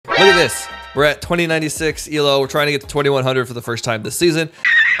Look at this. We're at 2096 elo. We're trying to get to 2100 for the first time this season.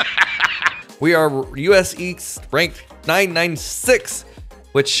 We are US East ranked 996,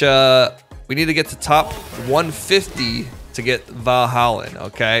 which we need to get to top 150 to get Valhallan,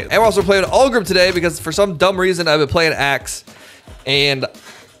 okay? And we're also playing Ulgrim today because for some dumb reason I've been playing Axe and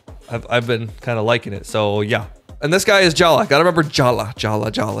I've been kind of liking it, so yeah. And this guy is Jala. Gotta remember Jala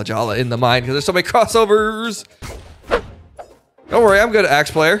in the mind because there's so many crossovers. Don't worry, I'm good at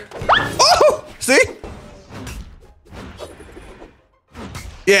Axe player. Oh, see?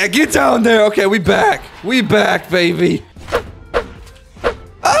 Yeah, get down there. Okay, we back. We back, baby.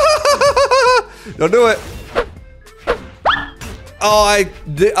 Don't do it. Oh, I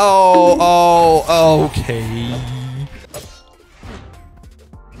did. Oh, okay.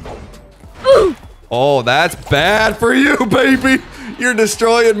 Oh, that's bad for you, baby. You're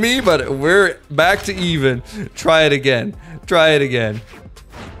destroying me, but we're back to even. Try it again. Try it again.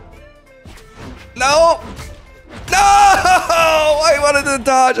 No. No! I wanted to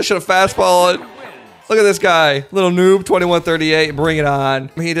dodge. I should have fastballed. Look at this guy. Little noob, 2138. Bring it on.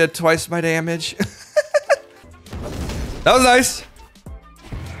 He did twice my damage. That was nice.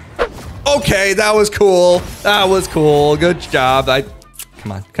 Okay, that was cool. That was cool. Good job.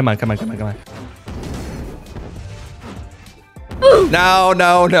 Come on.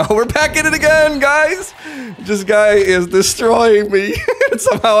 No. We're back in it again, guys. This guy is destroying me.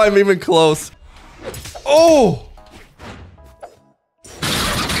 Somehow I'm even close. Oh!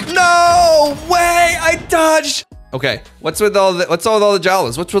 No way! I dodged. Okay, what's with all the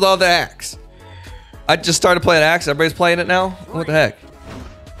Jalas? What's with all the Axe? I just started playing Axe. Everybody's playing it now. What the heck?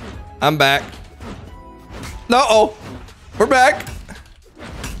 I'm back. No, we're back.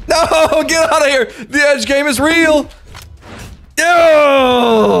 No, get out of here. The edge game is real.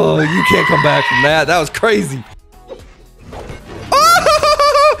 Oh, you can't come back from that. That was crazy.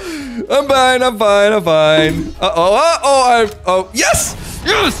 I'm fine. Oh, yes,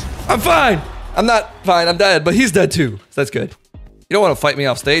 I'm fine. I'm not fine, I'm dead, but he's dead too, so that's good. You don't want to fight me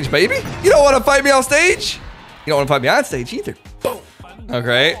off stage, baby. You don't want to fight me off stage. You don't want to fight me on stage either. Boom.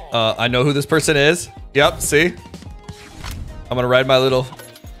 Okay, I know who this person is. Yep, see? I'm gonna ride my little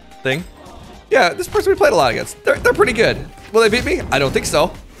thing. Yeah, this person we played a lot against. They're pretty good. Will they beat me? I don't think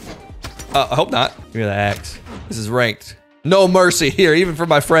so. I hope not. Give me the axe. This is ranked. No mercy here, even for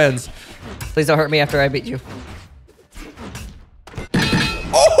my friends. Please don't hurt me after I beat you.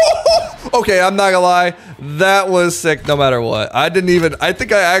 Oh, okay, I'm not gonna lie. That was sick no matter what. I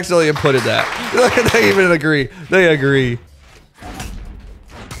think I accidentally inputted that. They even agree. They agree.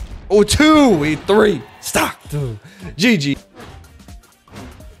 Oh, 2, 3. Stop. GG.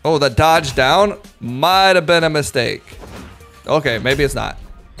 Oh, the dodge down might have been a mistake. Okay, maybe it's not.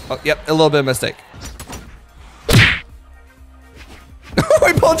 Oh, yep, a little bit of mistake.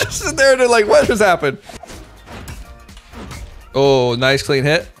 We both just sit there and they're like, what just happened? Oh, nice clean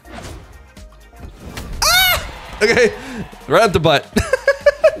hit. Ah! Okay, right up the butt.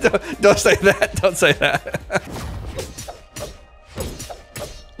 Don't say that. Don't say that.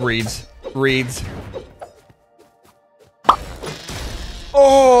 Reads.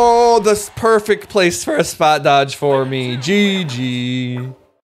 Oh, the perfect place for a spot dodge for me. GG.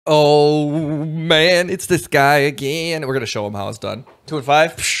 Oh, man, it's this guy again. We're going to show him how it's done. 2 and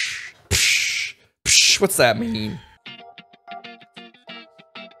 5. Psh, psh, psh. What's that mean?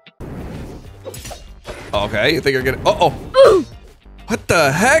 Okay, you think you're going to... Uh-oh. What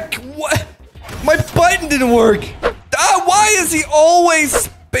the heck? What? My button didn't work. Why is he always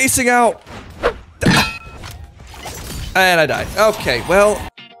spacing out? And I died. Okay, well...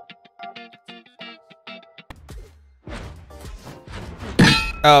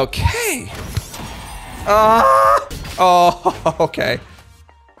 Okay. Oh, okay.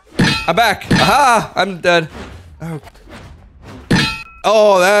 I'm back. Aha! I'm dead. Oh.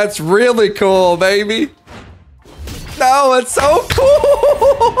 Oh, that's really cool, baby. No, it's so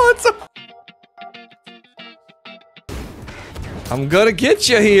cool. It's so... I'm gonna get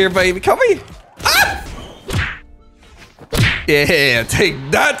you here, baby. Come here. Ah! Yeah, take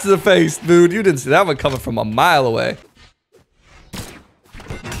that to the face, dude. You didn't see that one coming from a mile away.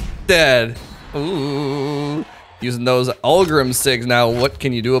 Dead. Ooh. Using those Ulgrim SIGs now. What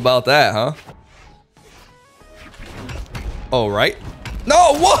can you do about that, huh? Oh, right.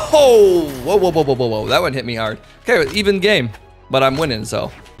 No, whoa! Whoa. That one hit me hard. Okay, even game, but I'm winning,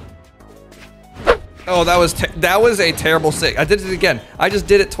 so. Oh, that was a terrible SIG. I did it again. I just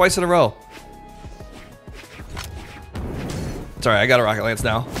did it twice in a row. Sorry, I got a rocket lance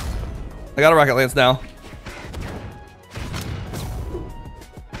now. I got a rocket lance.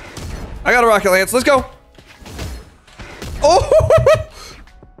 Let's go. Oh!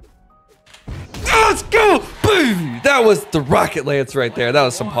 That was the rocket lance right there. That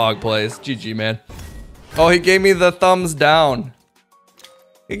was some hog plays. GG, man. Oh, he gave me the thumbs down.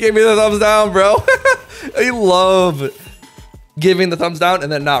 He gave me the thumbs down, bro. I love giving the thumbs down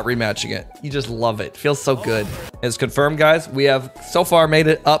and then not rematching it. You just love it. Feels so good. It's confirmed, guys. We have so far made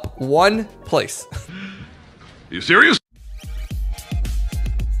it up 1 place. You serious?